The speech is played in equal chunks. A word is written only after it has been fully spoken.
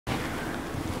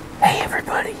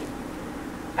everybody,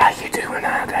 how you doing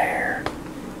out there?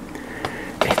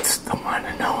 It's the one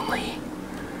and only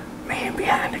man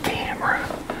behind the camera,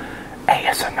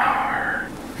 ASMR.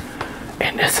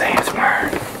 And this ASMR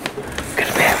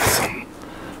gonna have some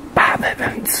Bob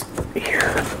Evans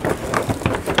here.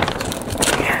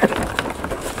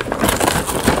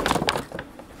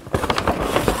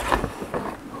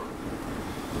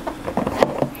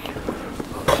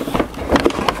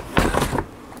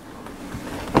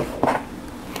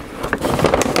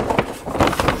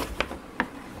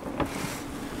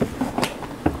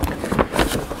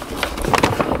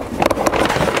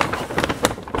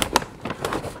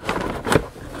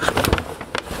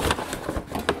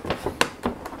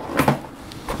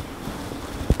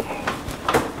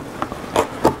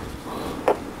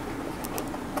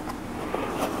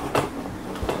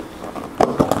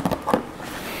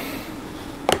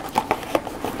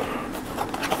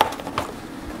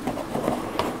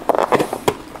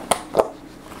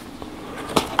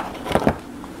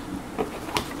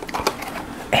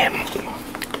 And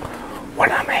what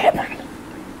I'm having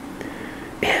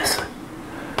is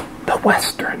the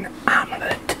Western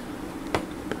omelette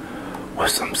with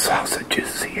some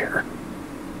sausages here.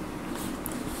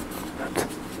 Let's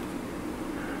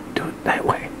do it that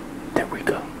way. There we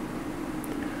go.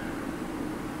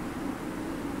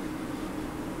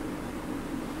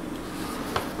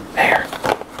 There.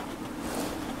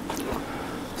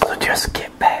 So just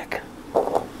get back.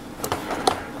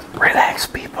 Relax,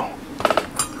 people.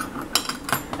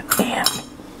 And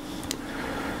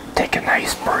take a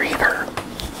nice breather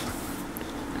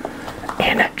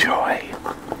and enjoy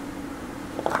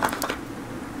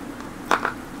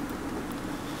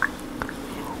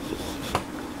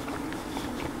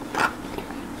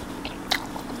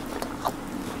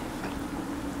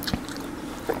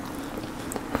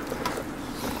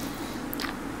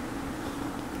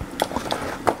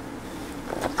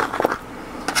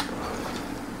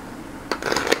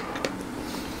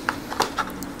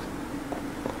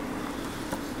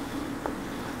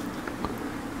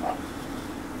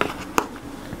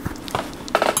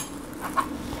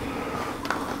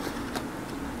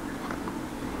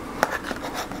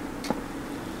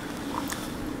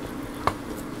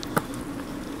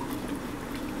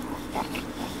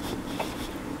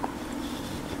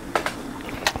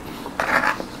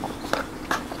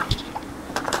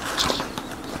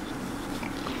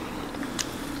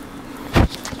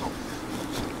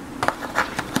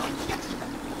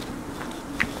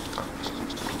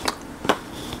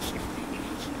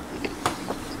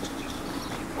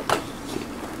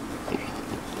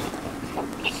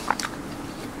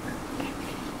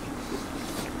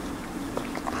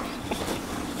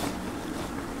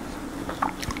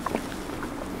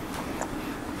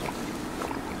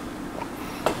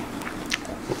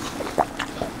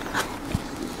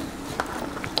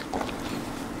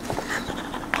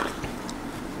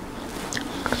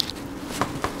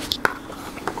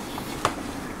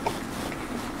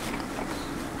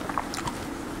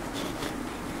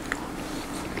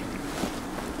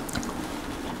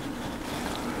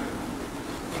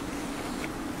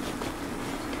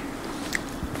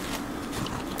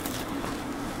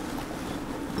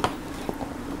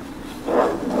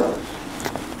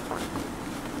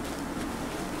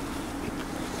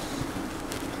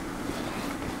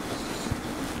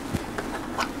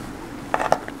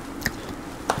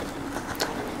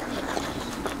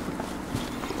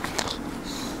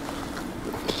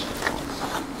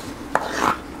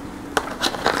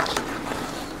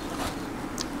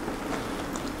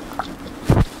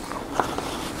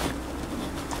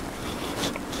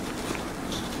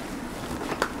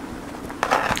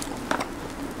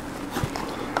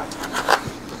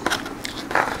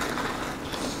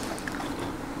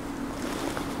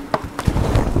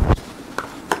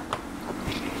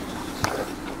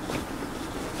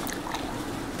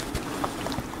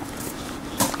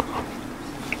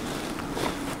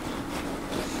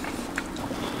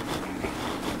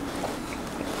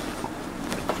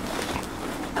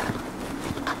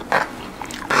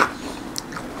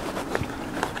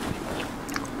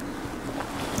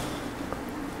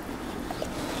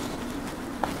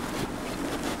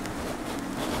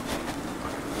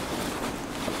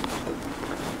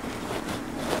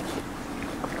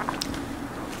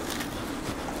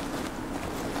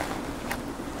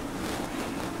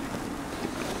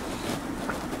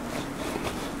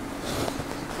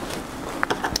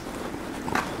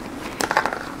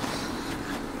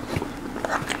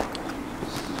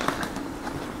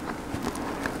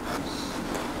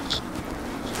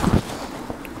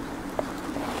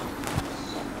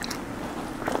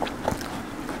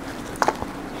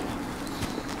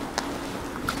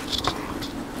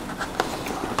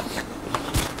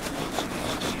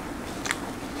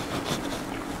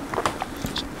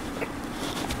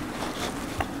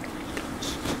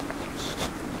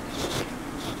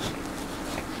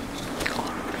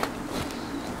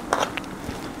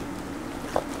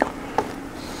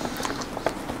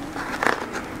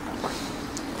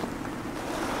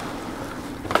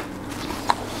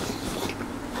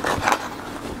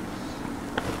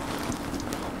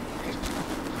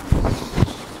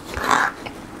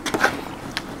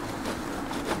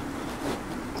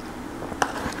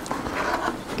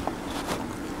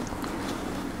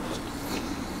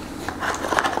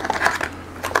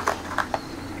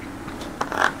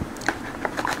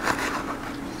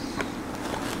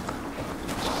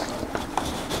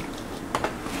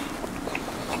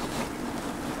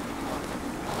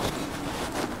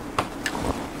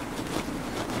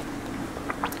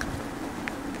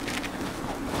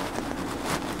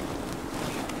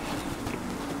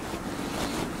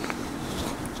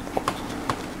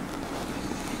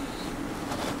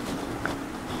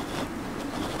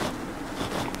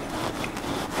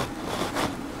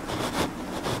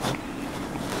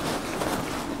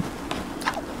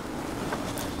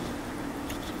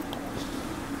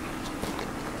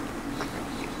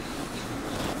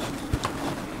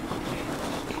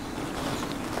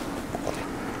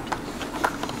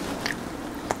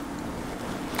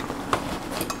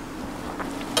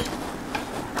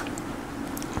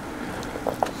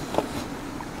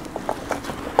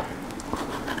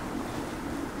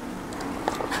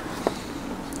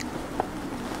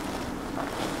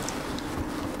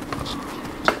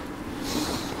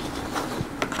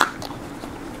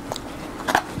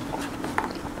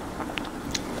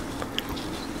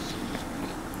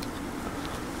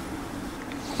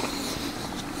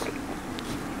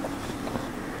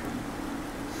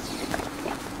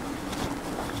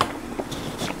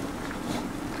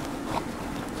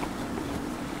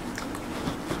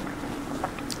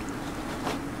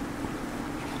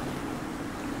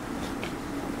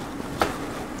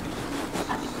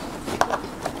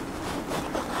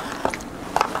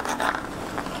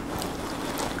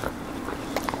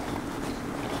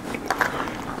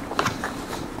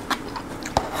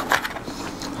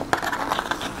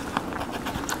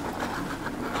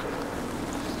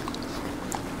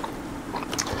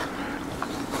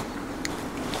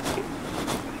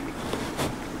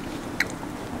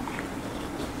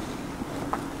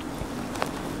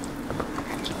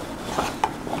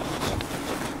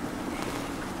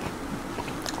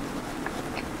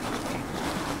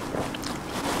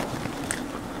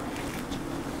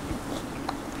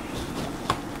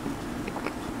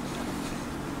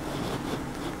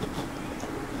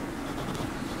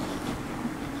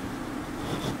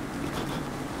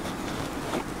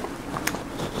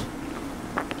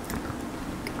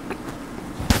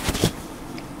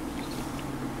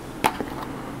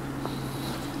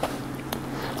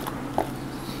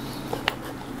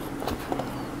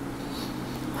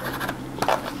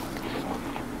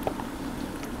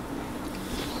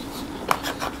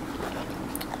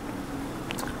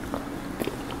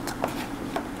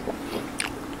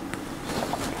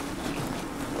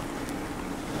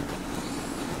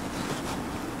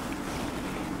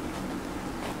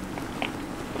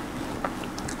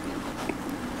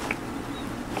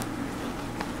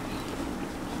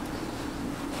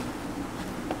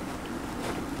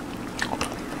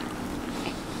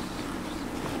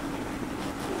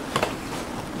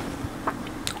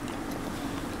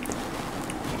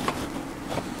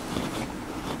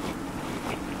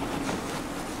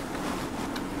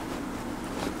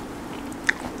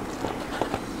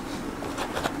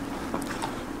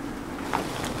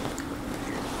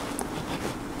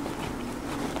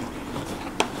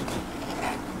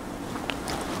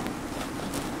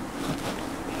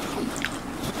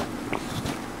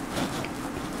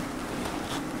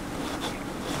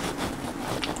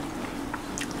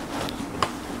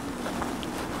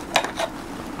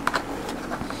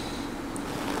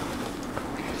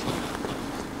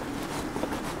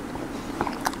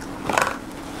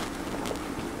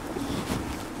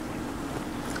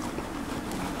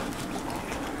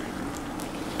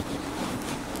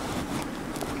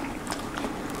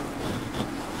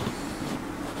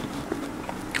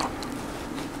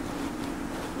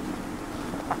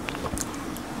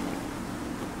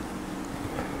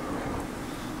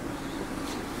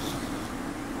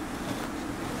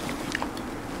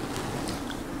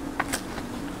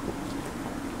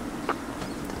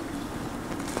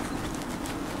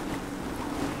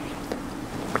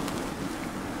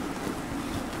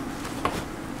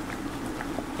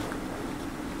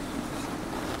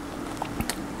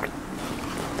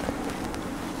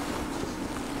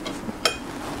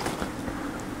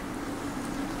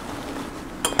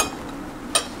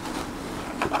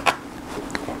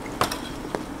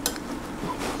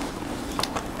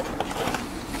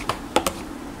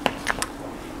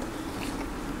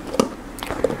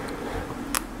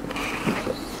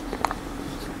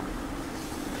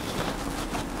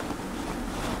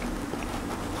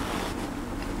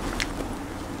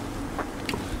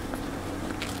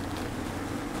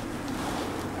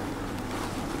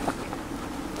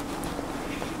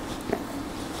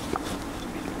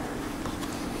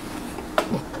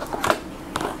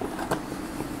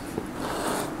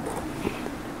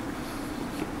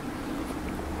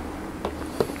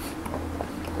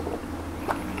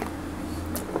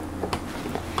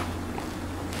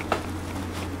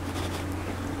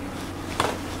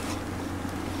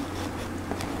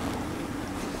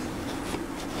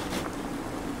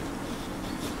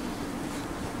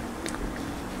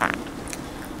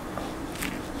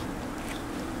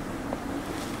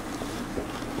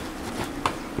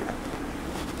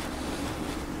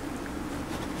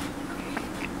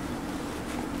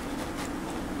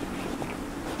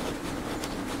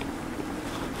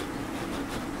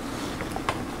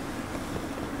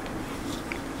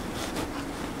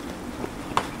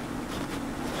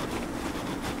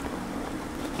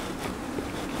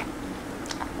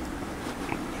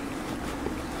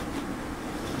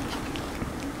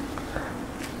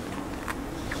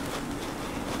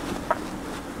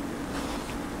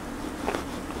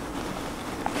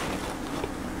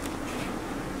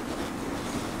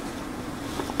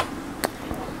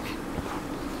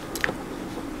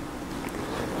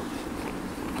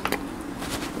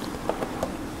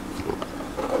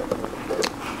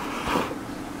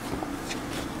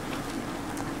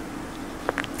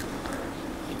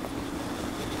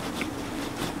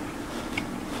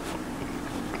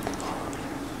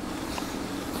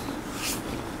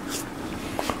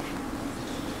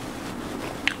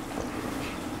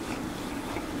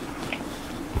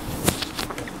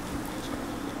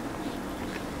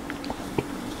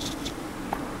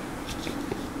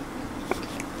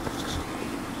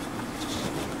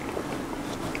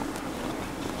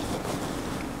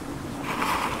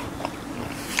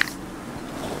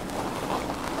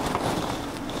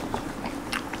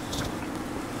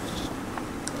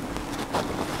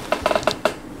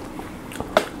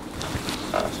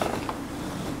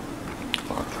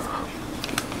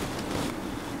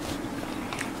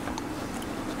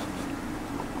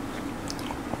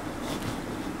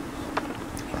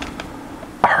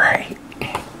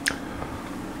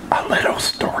a little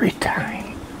story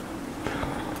time.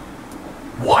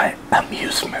 What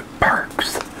amusement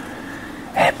parks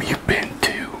have you been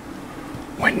to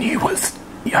when you was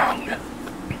young?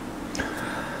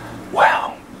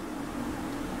 Well,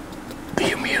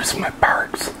 the amusement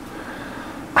parks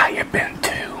I have been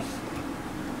to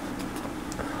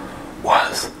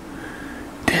was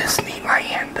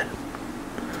Disneyland,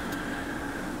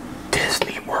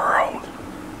 Disney World,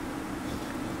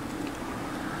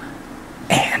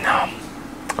 and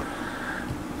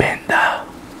been to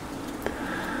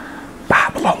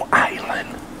Pablo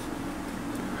Island,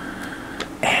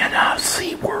 and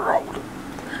SeaWorld,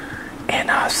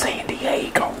 and San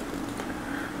Diego,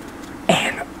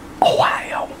 and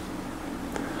Ohio.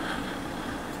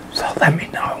 So let me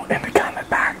know in the comment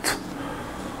box,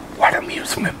 what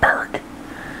amusement park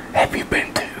have you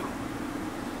been to?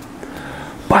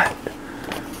 But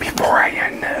before I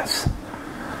end this,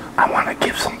 I want to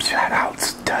give some shout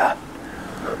outs to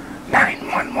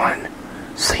 911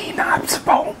 Scene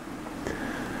Obstacle,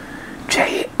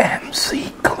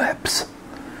 JMC Clips,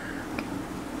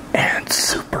 and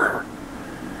Super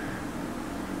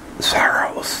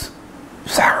Sorrows.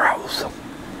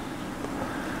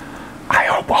 I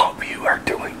hope all of you are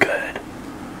doing good.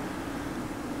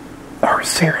 Or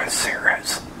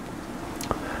Sarah's.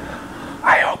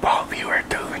 I hope all of you are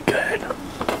doing good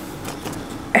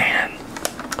and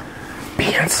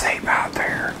being safe out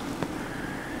there.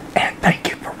 And thank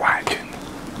you for watching.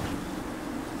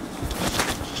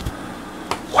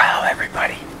 Well,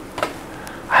 everybody,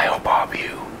 I hope all of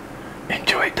you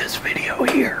enjoyed this video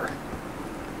here.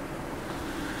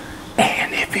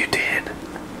 And if you did,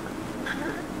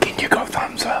 can you go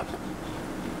thumbs up?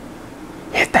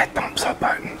 Hit that thumbs up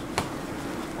button.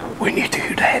 When you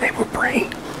do that, it will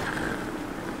bring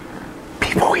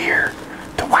people here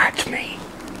to watch me.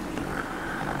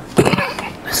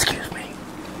 Excuse me.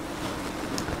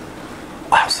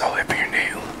 Also, if you're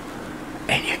new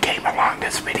and you came along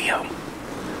this video,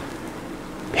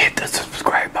 hit the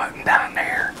subscribe button down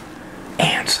there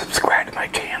and subscribe to my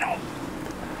channel.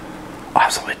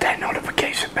 Also hit that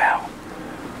notification bell.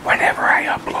 Whenever I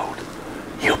upload,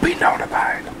 you'll be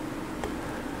notified.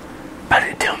 But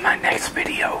until my next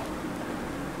video,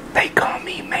 they call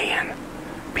me Man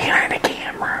Behind the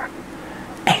Camera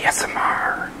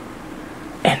ASMR.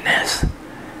 And this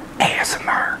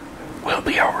ASMR will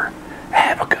be over.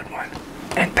 Have a good one.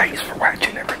 And thanks for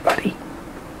watching.